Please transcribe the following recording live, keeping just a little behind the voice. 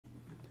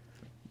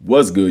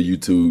What's good,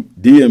 YouTube?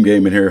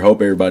 Dmgaming here.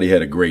 Hope everybody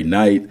had a great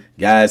night.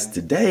 Guys,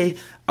 today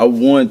I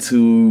want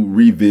to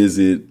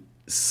revisit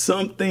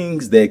some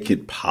things that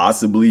could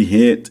possibly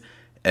hint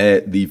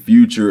at the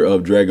future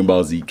of Dragon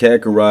Ball Z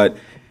Kaakrot,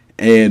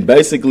 and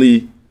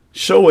basically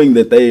showing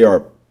that they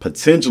are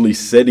potentially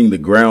setting the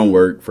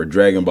groundwork for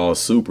Dragon Ball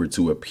Super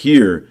to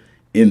appear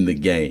in the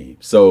game.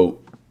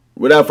 So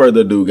without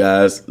further ado,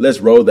 guys, let's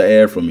roll the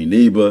ad from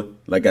Eniba.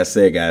 Like I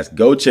said, guys,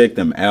 go check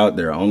them out.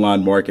 They're an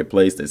online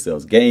marketplace that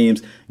sells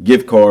games,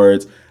 gift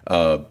cards,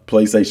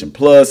 PlayStation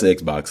Plus,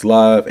 Xbox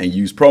Live, and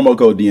use promo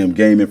code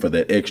Dmgaming for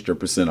that extra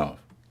 % off.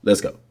 Let's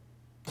go.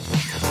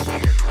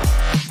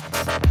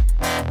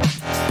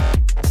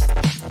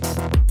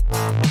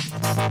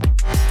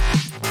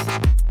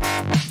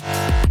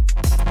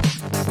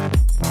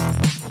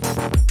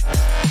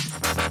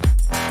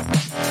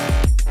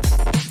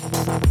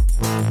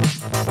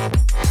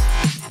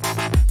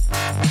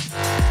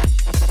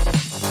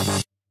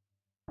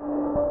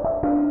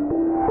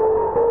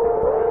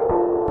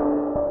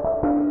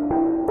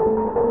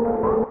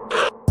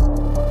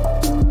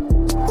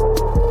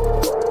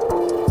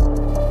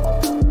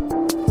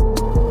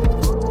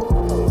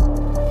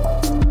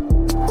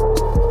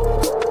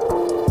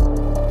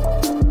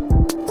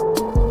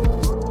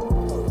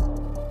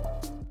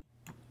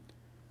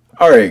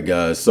 All right,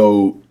 guys,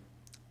 so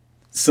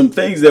some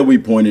things that we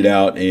pointed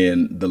out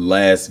in the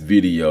last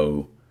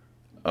video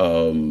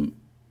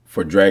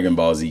for Dragon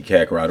Ball Z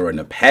Kaakrot, or in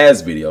the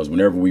past videos,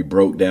 whenever we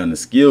broke down the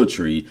skill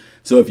tree.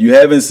 So if you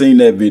haven't seen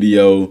that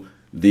video,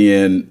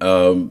 then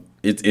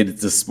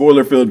it's a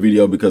spoiler-filled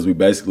video because we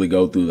basically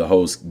go through the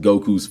whole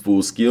Goku's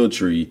full skill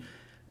tree.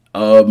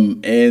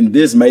 And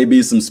this may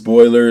be some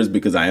spoilers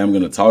because I am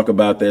going to talk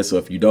about that. So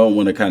if you don't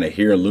want to kind of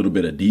hear a little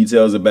bit of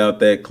details about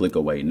that, click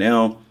away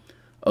now.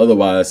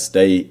 Otherwise,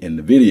 stay in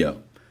the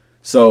video.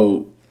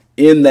 So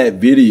in that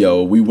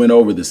video, we went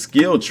over the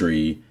skill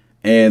tree,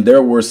 and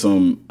there were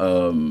some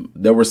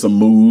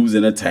moves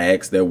and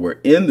attacks that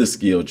were in the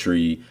skill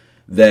tree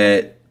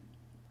that,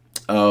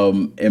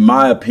 in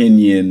my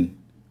opinion,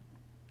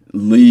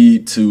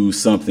 lead to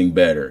something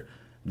better.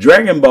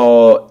 Dragon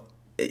Ball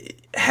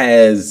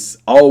has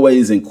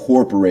always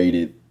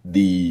incorporated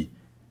the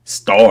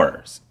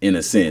stars, in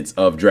a sense,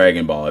 of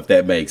Dragon Ball, if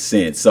that makes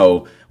sense.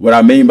 So what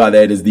I mean by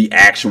that is the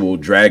actual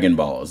Dragon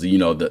Balls, you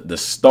know, the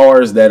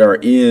stars that are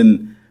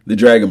in the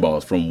Dragon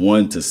Balls from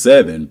 1 to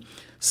 7.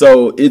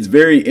 So it's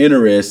very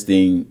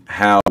interesting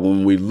how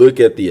when we look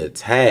at the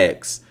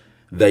attacks,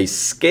 they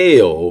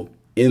scale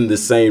in the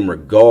same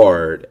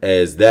regard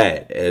as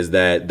that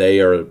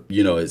they are,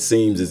 you know, it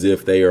seems as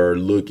if they are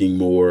looking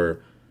more,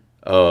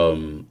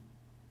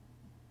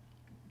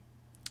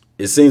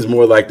 it seems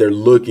more like they're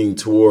looking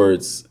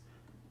towards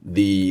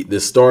the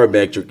star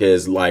metric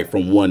as like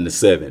from 1 to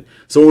 7.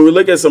 So when we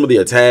look at some of the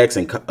attacks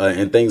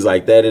and things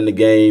like that in the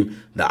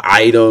game, the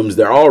items,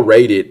 they're all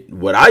rated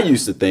what I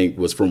used to think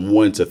was from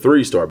 1 to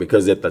 3 star,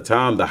 because at the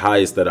time the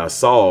highest that I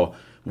saw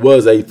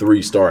was a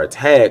 3-star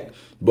attack.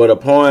 But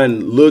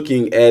upon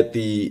looking at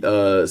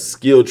the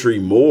skill tree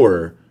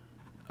more,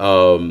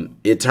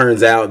 it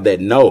turns out that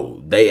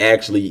no, they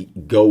actually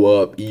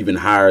go up even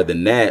higher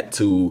than that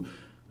to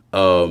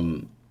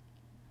 4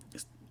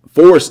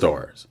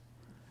 stars.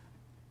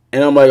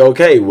 And I'm like,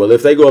 okay, well,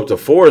 if they go up to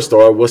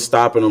 4-star, what's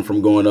stopping them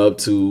from going up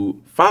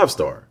to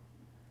 5-star?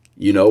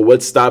 You know,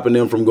 what's stopping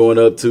them from going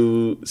up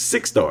to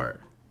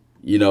 6-star?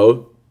 You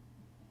know,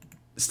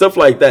 stuff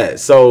like that.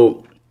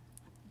 So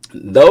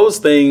those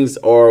things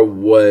are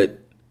what,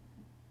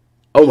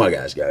 oh my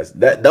gosh, guys,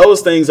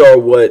 those things are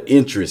what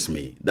interests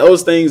me.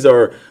 Those things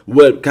are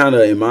what kind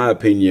of, in my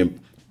opinion,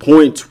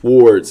 point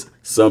towards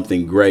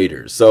something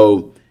greater.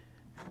 So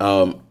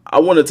I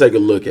want to take a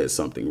look at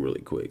something really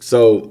quick.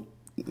 So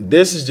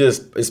this is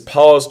it's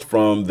paused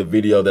from the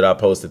video that I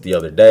posted the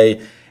other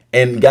day.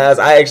 And guys,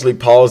 I actually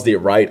paused it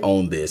right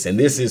on this. And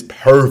this is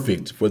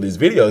perfect for this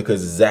video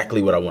because it's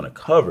exactly what I want to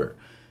cover.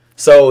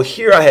 So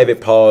here I have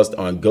it paused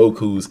on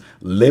Goku's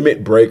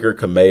Limit Breaker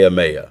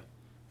Kamehameha.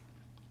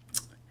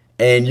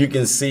 And you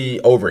can see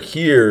over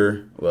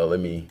here, well,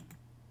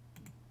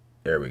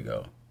 there we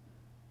go.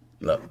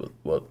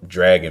 Well,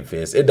 Dragon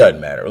Fist, it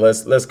doesn't matter.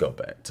 Let's go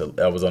back to,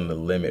 I was on the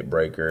Limit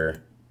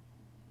Breaker.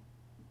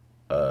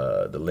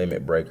 The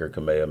Limit Breaker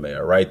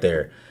Kamehameha right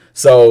there.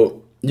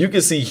 So you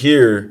can see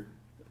here,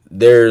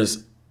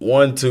 there's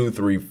 1, 2,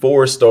 3,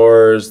 4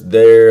 stars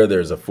there.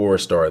 There's a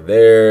 4-star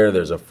there.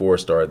 There's a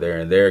 4-star there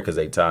and there because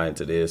they tie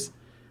into this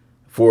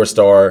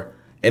 4-star.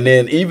 And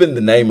then even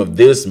the name of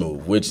this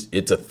move, which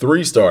it's a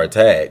 3-star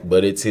attack,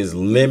 but it's his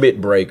Limit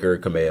Breaker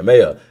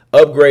Kamehameha,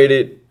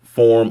 upgraded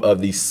form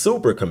of the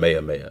Super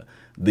Kamehameha.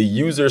 The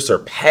user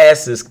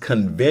surpasses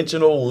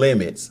conventional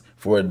limits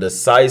for a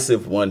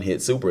decisive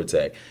one-hit super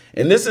attack.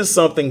 And this is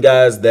something,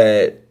 guys,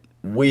 that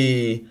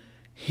we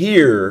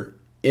hear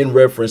in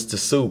reference to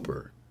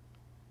super.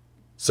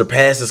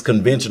 Surpasses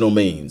conventional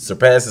means,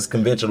 surpasses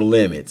conventional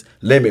limits,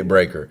 limit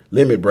breaker,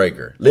 limit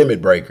breaker,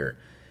 limit breaker.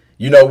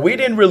 You know, we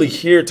didn't really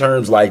hear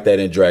terms like that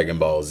in Dragon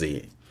Ball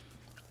Z.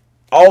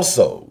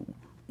 Also,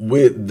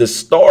 with the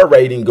star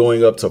rating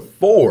going up to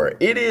 4,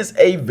 it is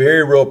a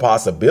very real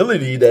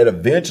possibility that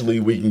eventually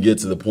we can get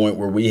to the point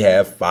where we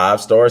have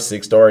 5-star,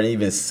 6-star, and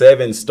even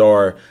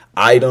 7-star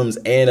items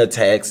and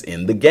attacks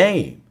in the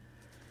game.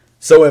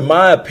 So in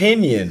my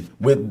opinion,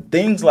 with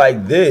things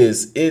like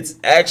this, it's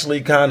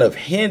actually kind of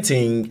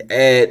hinting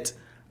at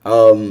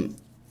the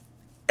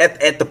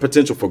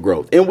potential for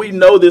growth. And we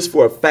know this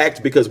for a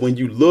fact because when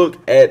you look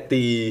at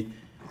the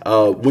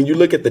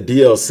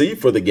DLC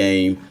for the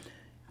game,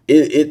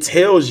 it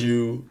tells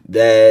you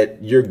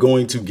that you're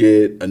going to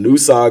get a new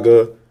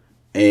saga,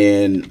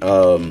 and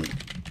I'm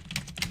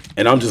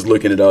just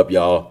looking it up,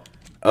 y'all.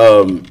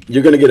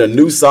 You're gonna get a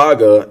new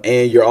saga,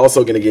 and you're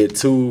also gonna get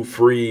 2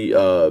 free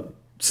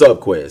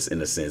subquests. In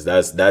a sense,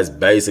 that's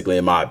basically,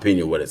 in my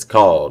opinion, what it's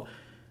called.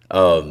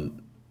 The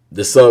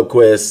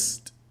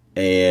subquest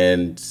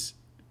and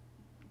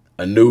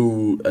a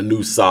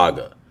new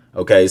saga.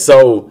 Okay,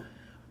 so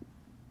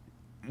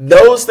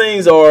those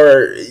things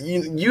are,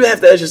 you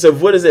have to ask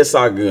yourself, what is that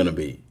saga going to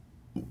be?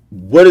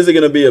 What is it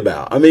going to be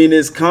about? I mean,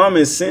 it's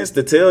common sense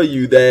to tell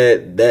you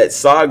that that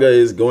saga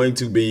is going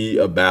to be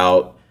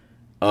about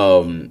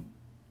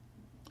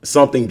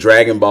something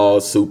Dragon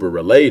Ball Super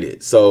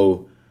related.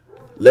 So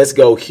let's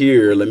go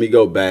here. Let me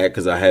go back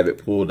because I have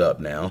it pulled up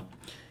now.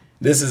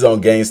 This is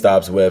on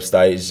GameStop's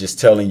website. It's just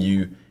telling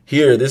you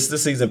here, this is the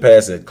season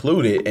pass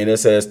included, and it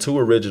says 2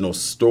 original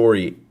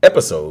story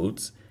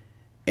episodes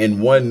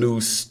and 1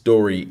 new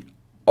story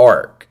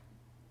arc.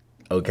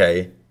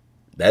 Okay,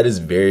 that is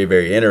very,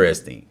 very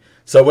interesting.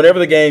 So whenever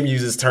the game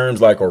uses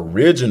terms like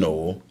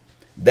original,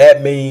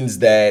 that means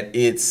that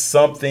it's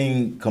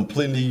something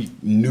completely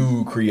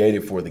new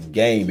created for the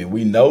game. And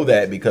we know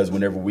that because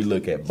whenever we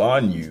look at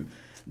Banyu,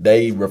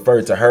 they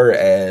refer to her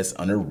as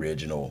an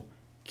original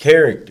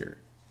character.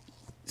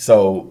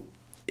 So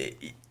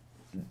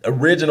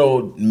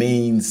original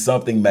means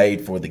something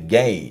made for the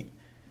game.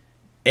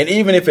 And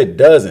even if it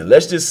doesn't,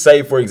 let's just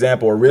say, for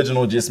example,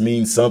 original just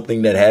means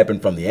something that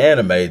happened from the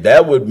anime.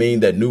 That would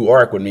mean that new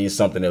arc would mean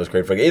something that was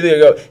created for the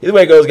game. Either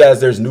way it goes,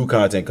 guys, there's new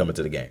content coming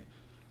to the game.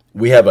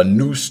 We have a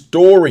new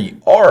story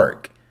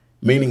arc,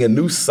 meaning a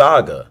new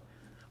saga.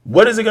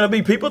 What is it going to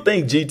be? People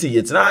think GT.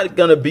 It's not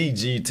going to be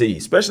GT,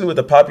 especially with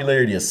the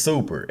popularity of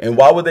Super. And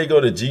why would they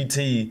go to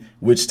GT,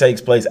 which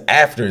takes place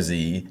after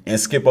Z, and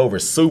skip over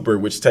Super,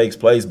 which takes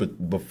place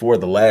before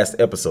the last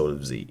episode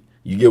of Z?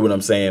 You get what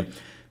I'm saying?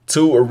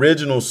 2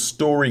 original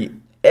story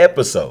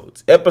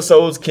episodes.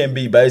 Episodes can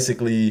be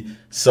basically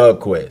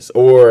subquests,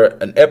 or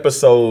an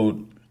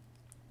episode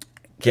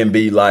can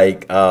be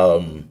like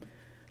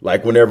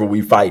whenever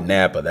we fight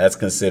Nappa, that's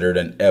considered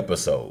an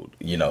episode,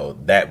 you know,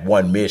 that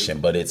one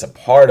mission, but it's a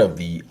part of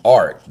the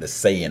arc, the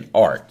Saiyan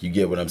arc. You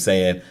get what I'm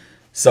saying?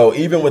 So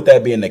even with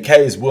that being the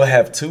case, we'll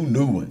have 2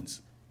 new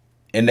ones,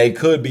 and they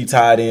could be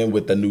tied in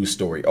with the new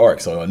story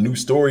arc. So a new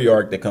story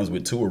arc that comes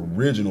with 2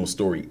 original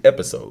story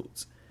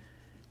episodes,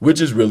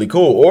 which is really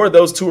cool. Or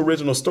those 2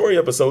 original story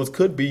episodes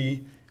could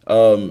be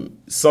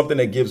something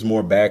that gives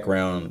more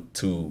background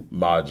to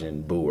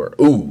Majin Buu or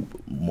Oob,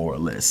 more or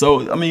less.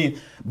 So, I mean,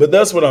 but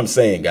that's what I'm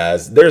saying,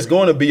 guys. There's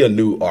going to be a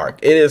new arc.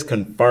 It is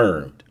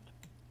confirmed.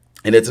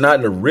 And it's not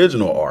an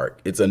original arc.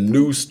 It's a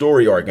new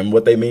story arc. And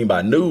what they mean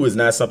by new is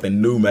not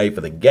something new made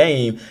for the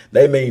game.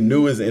 They mean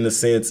new is in the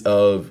sense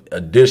of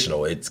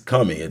additional. It's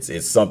coming.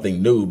 It's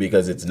something new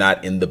because it's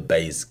not in the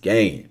base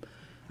game.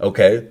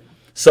 Okay?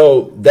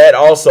 So that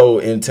also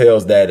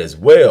entails that as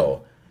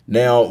well.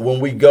 Now,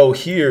 when we go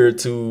here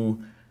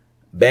to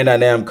Bandai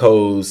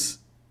Namco's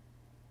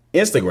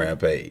Instagram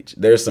page,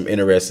 there's some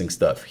interesting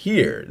stuff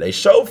here. They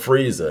show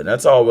Frieza, and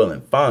that's all well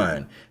and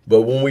fine.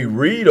 But when we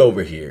read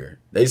over here,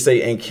 they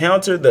say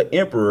encounter the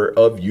Emperor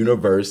of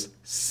Universe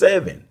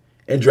 7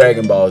 in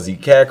Dragon Ball Z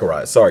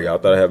Kaakrot. Sorry, y'all,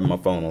 thought I had my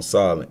phone on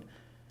silent.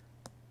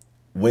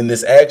 When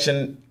this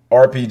action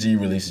RPG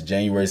releases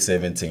January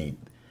 17th,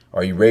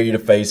 are you ready to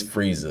face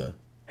Frieza?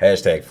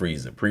 Hashtag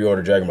Frieza.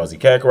 Pre-order Dragon Ball Z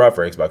Kaakrot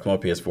for Xbox One,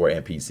 PS4,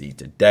 and PC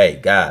today.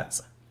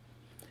 Guys,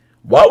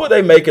 why would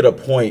they make it a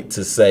point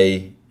to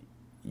say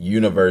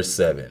Universe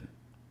 7?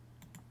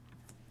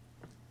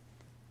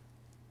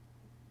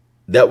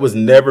 That was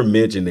never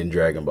mentioned in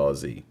Dragon Ball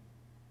Z.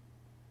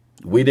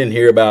 We didn't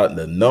hear about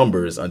the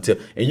numbers until,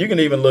 and you can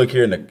even look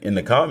here in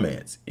the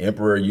comments.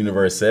 Emperor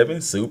Universe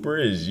 7, Super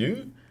is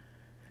you.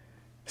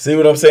 See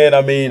what I'm saying?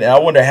 I mean, I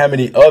wonder how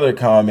many other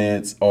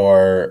comments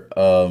are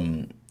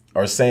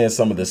saying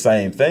some of the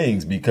same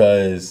things,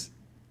 because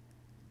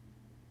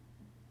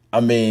I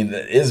mean,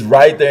 it's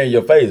right there in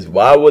your face.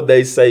 Why would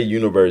they say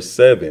Universe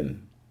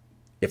 7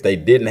 if they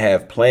didn't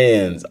have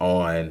plans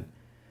on?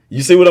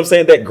 You see what I'm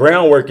saying? That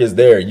groundwork is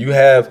there. You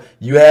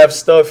have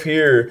stuff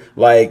here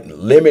like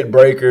Limit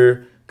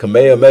Breaker,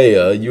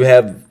 Kamehameha. You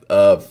have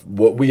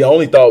what we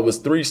only thought was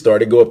 3-star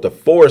to go up to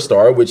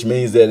 4-star, which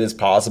means that it's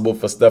possible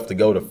for stuff to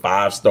go to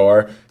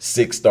 5-star,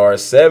 6-star,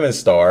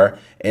 7-star.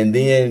 And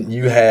then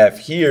you have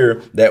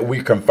here that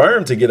we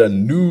confirmed to get a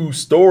new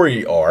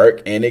story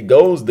arc, and it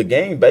goes, the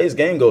base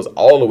game goes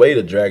all the way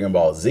to Dragon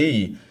Ball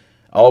Z.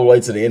 all the way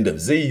to the end of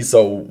Z.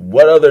 So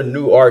what other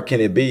new arc can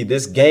it be?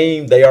 This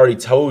game, they already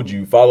told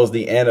you, follows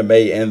the anime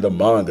and the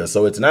manga.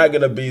 So it's not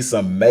going to be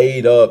some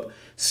made up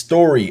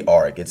story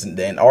arc.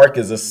 An arc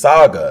is a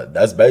saga.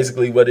 That's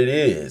basically what it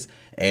is.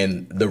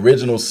 And the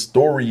original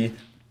story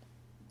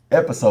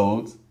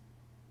episodes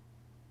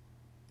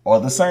are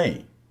the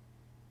same.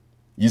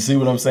 You see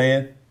what I'm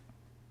saying?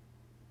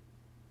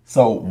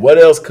 So what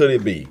else could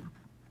it be?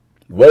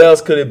 What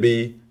else could it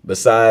be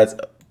besides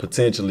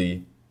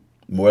potentially,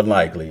 more than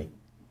likely,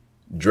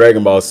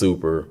 Dragon Ball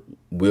Super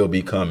will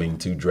be coming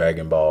to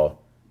Dragon Ball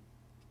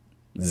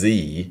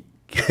Z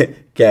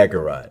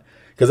Kaakrot?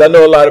 Because I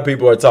know a lot of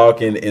people are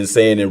talking and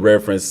saying in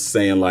reference,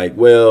 saying like,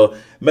 well,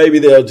 maybe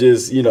they'll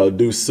just, you know,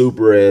 do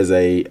Super as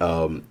a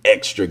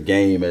extra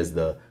game as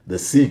the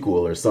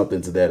sequel or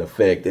something to that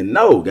effect. And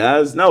no,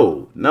 guys,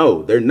 no,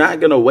 they're not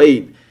going to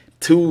wait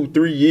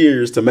 2-3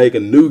 years to make a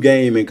new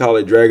game and call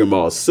it Dragon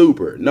Ball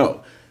Super.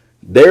 No,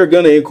 they're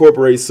going to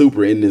incorporate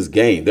Super in this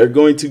game.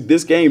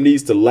 This game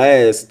needs to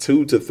last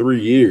 2 to 3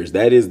 years.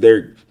 That is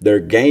their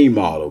game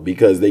model,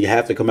 because they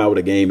have to come out with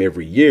a game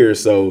every year.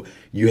 So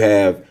you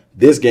have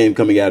this game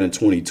coming out in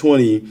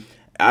 2020.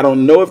 I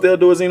don't know if they'll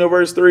do a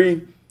Xenoverse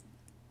 3,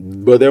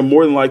 but they'll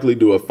more than likely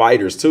do a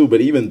Fighters 2.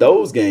 But even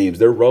those games,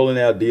 they're rolling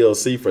out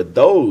DLC for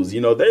those. You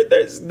know,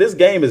 this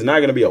game is not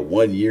going to be a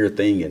 1-year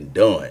thing and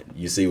done.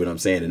 You see what I'm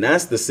saying? And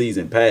that's the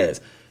season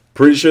pass.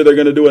 Pretty sure they're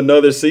going to do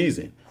another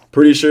season.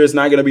 Pretty sure it's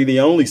not going to be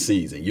the only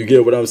season. You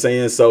get what I'm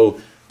saying?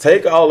 So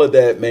take all of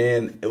that,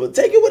 man.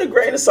 Take it with a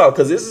grain of salt,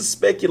 because this is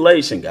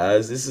speculation,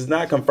 guys. This is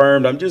not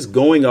confirmed. I'm just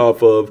going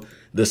off of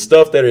the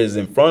stuff that is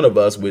in front of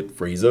us with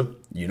Frieza,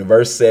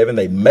 Universe 7.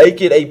 They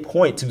make it a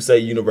point to say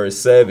Universe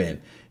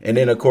 7. And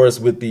then, of course,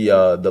 with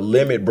the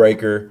Limit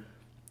Breaker,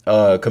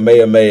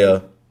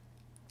 Kamehameha,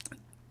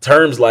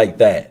 terms like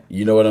that.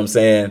 You know what I'm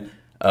saying?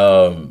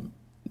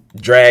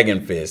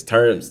 Dragon Fist,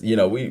 terms, you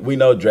know, we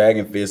know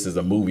Dragon Fist is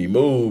a movie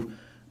move,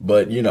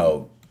 but, you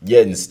know,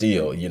 yet and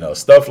still, you know,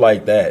 stuff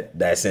like that,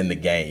 that's in the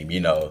game,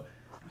 you know.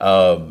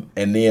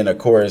 And then, of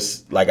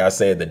course, like I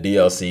said, the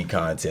DLC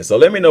content. So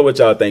let me know what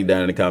y'all think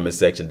down in the comment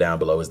section down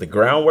below. Is the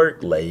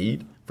groundwork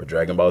laid for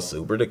Dragon Ball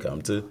Super to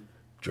come to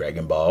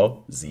Dragon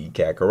Ball Z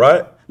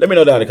Kaakrot? Let me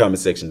know down in the comment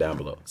section down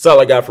below. That's all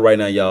I got for right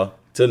now, y'all.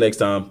 Till next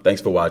time,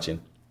 thanks for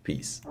watching.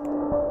 Peace.